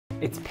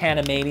It's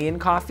Panamanian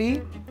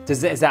coffee.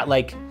 Is that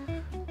like,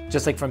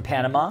 just like from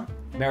Panama?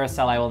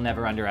 Marisel, I will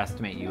never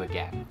underestimate you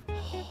again.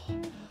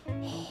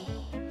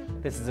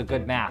 This is a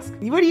good mask.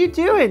 What are you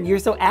doing? You're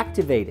so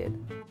activated.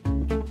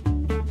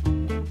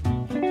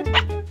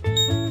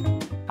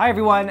 Hi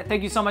everyone,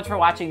 thank you so much for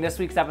watching this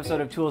week's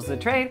episode of Tools of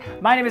the Trade.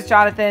 My name is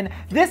Jonathan.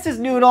 This is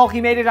Noodle.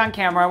 He made it on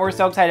camera and we're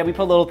so excited. We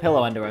put a little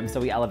pillow under him, so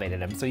we elevated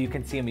him so you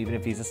can see him even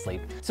if he's asleep.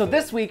 So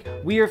this week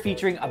we are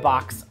featuring a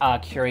box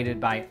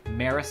curated by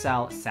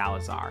Marisel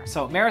Salazar.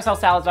 So Marisel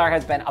Salazar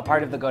has been a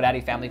part of the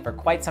GoDaddy family for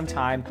quite some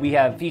time. We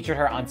have featured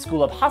her on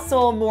School of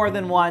Hustle more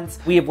than once.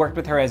 We have worked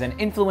with her as an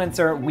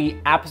influencer.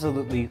 We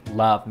absolutely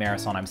love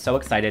Marisel and I'm so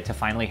excited to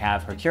finally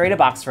have her curate a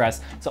box for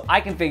us so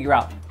I can figure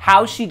out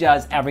how she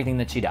does everything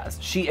that she does.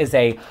 She is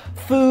a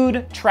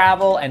food,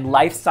 travel, and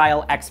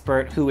lifestyle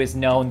expert who is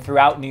known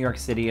throughout New York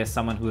City as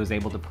someone who is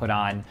able to put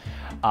on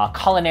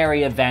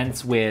culinary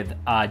events with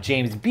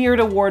James Beard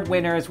Award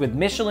winners, with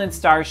Michelin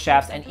star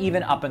chefs, and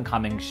even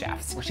up-and-coming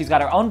chefs. She's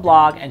got her own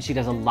blog and she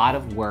does a lot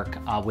of work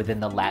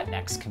within the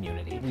Latinx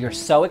community. We are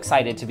so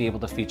excited to be able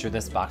to feature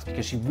this box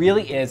because she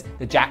really is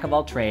the jack of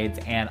all trades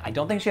and I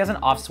don't think she has an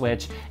off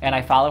switch, and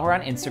I follow her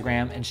on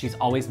Instagram and she's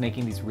always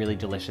making these really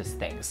delicious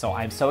things. So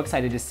I'm so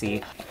excited to see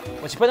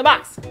what she put in the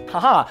box.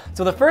 Haha.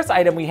 So the first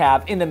item we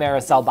have in the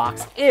Marisel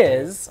box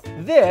is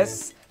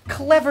this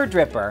clever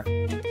dripper.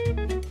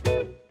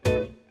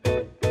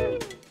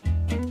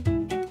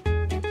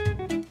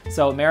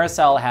 So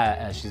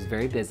Marisel, she's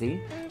very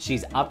busy.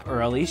 She's up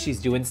early.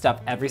 She's doing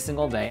stuff every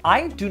single day.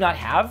 I do not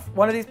have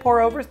one of these pour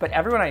overs, but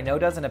everyone I know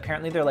does, and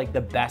apparently they're like the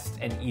best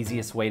and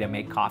easiest way to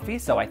make coffee.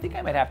 So I think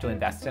I might have to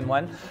invest in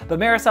one. But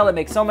Marisel, it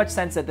makes so much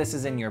sense that this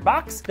is in your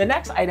box. The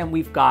next item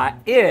we've got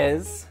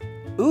is,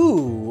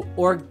 ooh,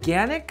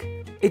 organic.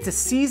 It's a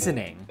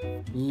seasoning.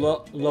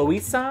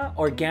 Loisa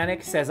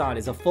Organic Sazon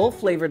is a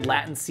full-flavored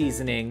Latin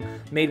seasoning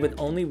made with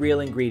only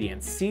real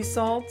ingredients. Sea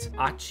salt,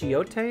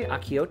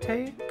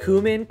 achiote,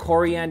 cumin,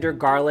 coriander,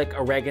 garlic,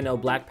 oregano,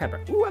 black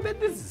pepper. Ooh, I bet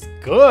this is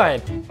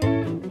good.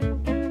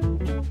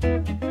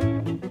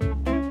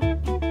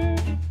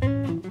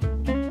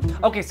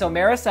 Okay, so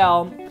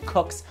Marisel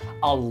cooks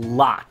a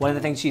lot. One of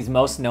the things she's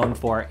most known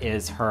for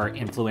is her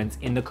influence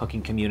in the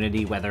cooking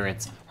community, whether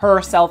it's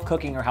herself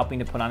cooking or helping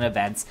to put on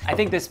events. I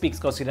think this speaks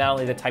closely to not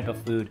only the type of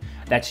food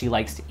that she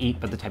likes to eat,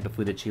 but the type of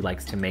food that she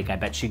likes to make. I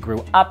bet she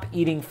grew up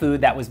eating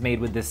food that was made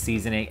with this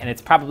seasoning, and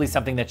it's probably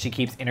something that she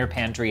keeps in her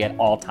pantry at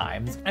all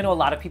times. I know a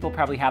lot of people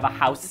probably have a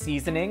house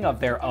seasoning of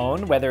their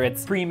own, whether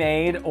it's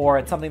pre-made or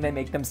it's something they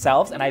make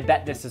themselves, and I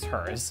bet this is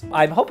hers.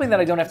 I'm hoping that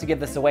I don't have to give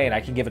this away and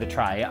I can give it a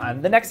try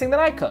on the next thing that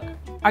I cook.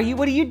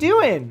 What are you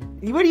doing?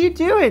 What are you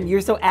doing?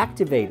 You're so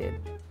activated.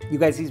 You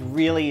guys, he's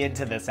really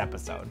into this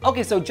episode.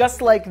 Okay, so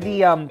just like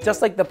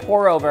the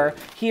pour over,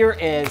 here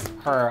is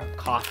her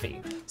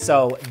coffee.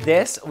 So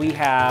this we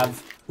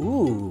have,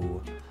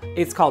 ooh,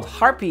 it's called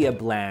Harpia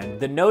Blend.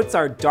 The notes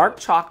are dark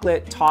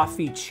chocolate,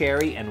 toffee,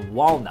 cherry, and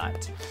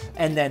walnut.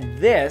 And then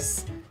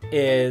this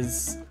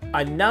is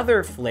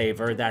another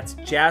flavor that's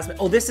jasmine.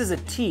 Oh, this is a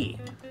tea.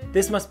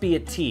 This must be a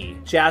tea.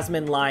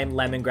 Jasmine, lime,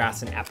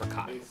 lemongrass, and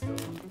apricot.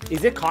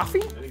 Is it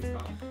coffee? I think it's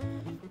coffee.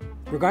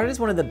 Regarded as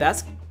one of the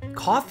best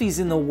coffees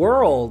in the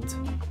world.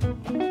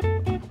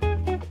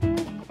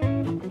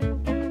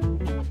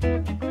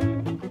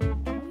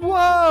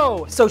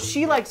 Whoa! So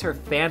she likes her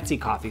fancy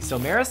coffee. So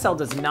Marisel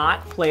does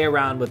not play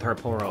around with her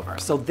pour over.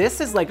 So this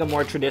is like a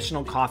more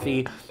traditional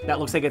coffee that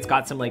looks like it's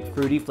got some like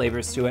fruity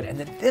flavors to it. And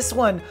then this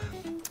one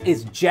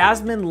is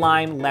jasmine,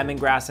 lime,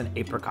 lemongrass, and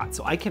apricot.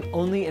 So I can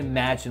only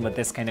imagine what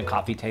this kind of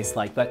coffee tastes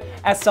like. But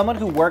as someone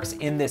who works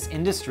in this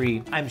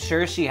industry, I'm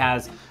sure she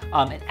has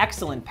an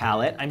excellent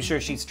palate. I'm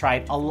sure she's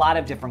tried a lot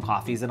of different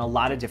coffees and a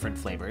lot of different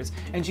flavors,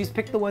 and she's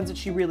picked the ones that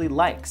she really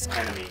likes.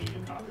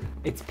 Panamanian coffee.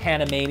 It's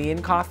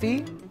Panamanian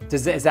coffee?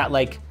 Is that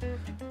like,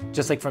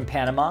 just like from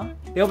Panama?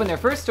 They opened their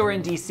first store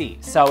in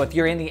DC. So if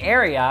you're in the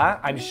area,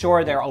 I'm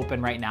sure they're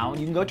open right now and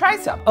you can go try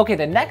some. Okay,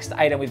 the next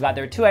item we've got,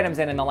 there are two items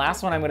in, and the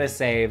last one I'm gonna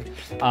save.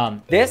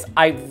 This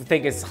I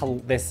think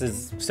this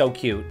is so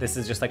cute. This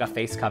is just like a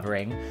face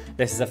covering.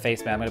 This is a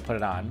face mask, I'm gonna put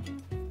it on.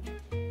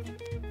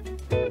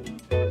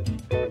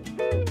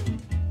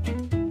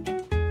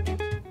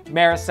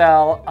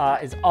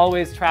 Marisel is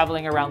always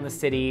traveling around the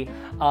city.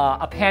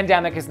 A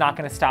pandemic is not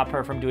gonna stop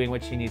her from doing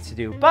what she needs to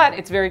do, but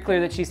it's very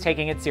clear that she's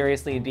taking it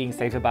seriously and being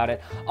safe about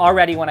it.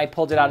 Already when I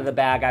pulled it out of the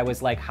bag, I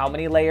was like, how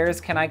many layers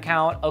can I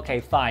count?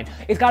 Okay, fine.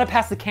 It's gotta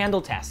pass the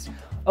candle test.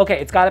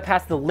 Okay, it's gotta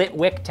pass the lit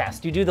wick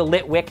test. You do the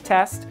lit wick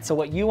test. So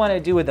what you wanna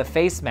do with the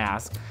face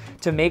mask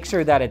to make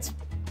sure that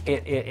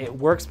it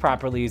works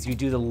properly is you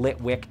do the lit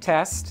wick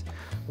test,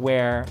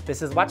 where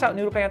this is, watch out,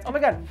 noodle pants, oh my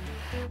God.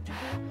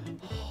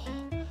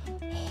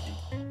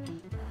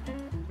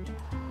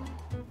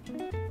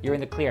 You're in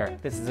the clear.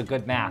 This is a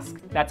good mask.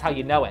 That's how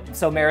you know it.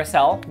 So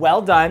Marisel,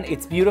 well done.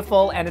 It's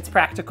beautiful and it's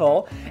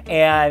practical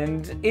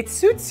and it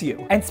suits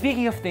you. And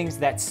speaking of things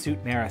that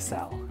suit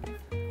Marisel,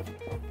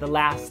 the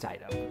last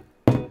item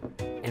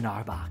in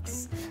our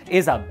box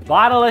is a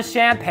bottle of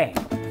champagne.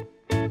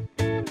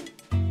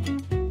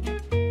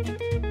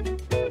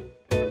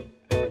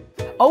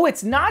 Oh,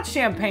 it's not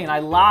champagne. I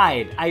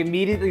lied. I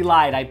immediately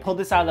lied. I pulled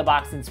this out of the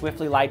box and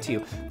swiftly lied to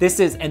you. This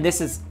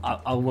is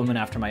a woman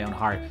after my own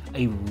heart,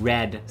 a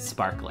red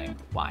sparkling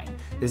wine.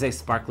 This is a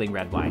sparkling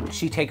red wine.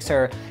 She takes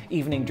her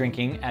evening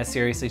drinking as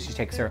seriously as she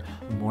takes her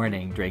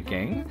morning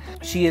drinking.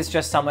 She is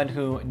just someone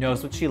who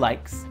knows what she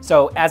likes.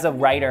 So as a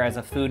writer, as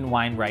a food and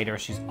wine writer,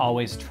 she's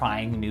always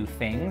trying new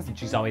things, and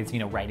she's always,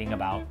 writing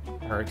about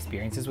her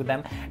experiences with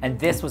them. And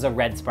this was a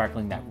red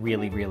sparkling that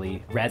really,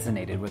 really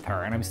resonated with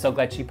her. And I'm so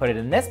glad she put it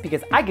in this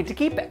because I get to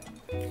keep it.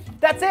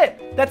 That's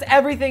it. That's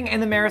everything in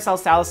the Marisel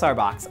Salazar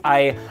box.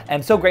 I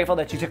am so grateful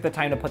that she took the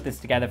time to put this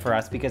together for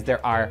us because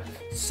there are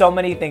so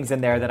many things in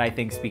there that I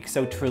think speak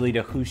so truly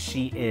to who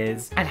she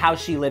is and how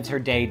she lives her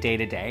day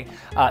to day.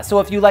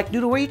 So if you like,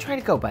 Noodle, where are you trying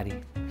to go, buddy?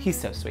 He's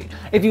so sweet.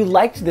 If you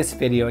liked this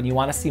video and you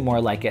want to see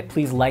more like it,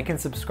 please like and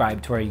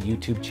subscribe to our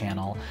YouTube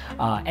channel.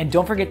 And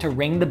don't forget to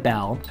ring the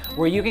bell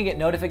where you can get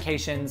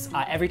notifications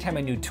every time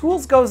a new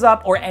Tools goes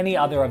up or any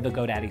other of the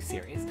GoDaddy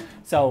series.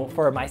 So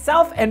for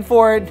myself and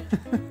for,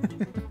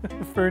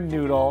 for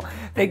Noodle,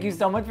 thank you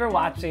so much for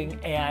watching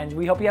and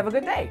we hope you have a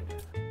good day.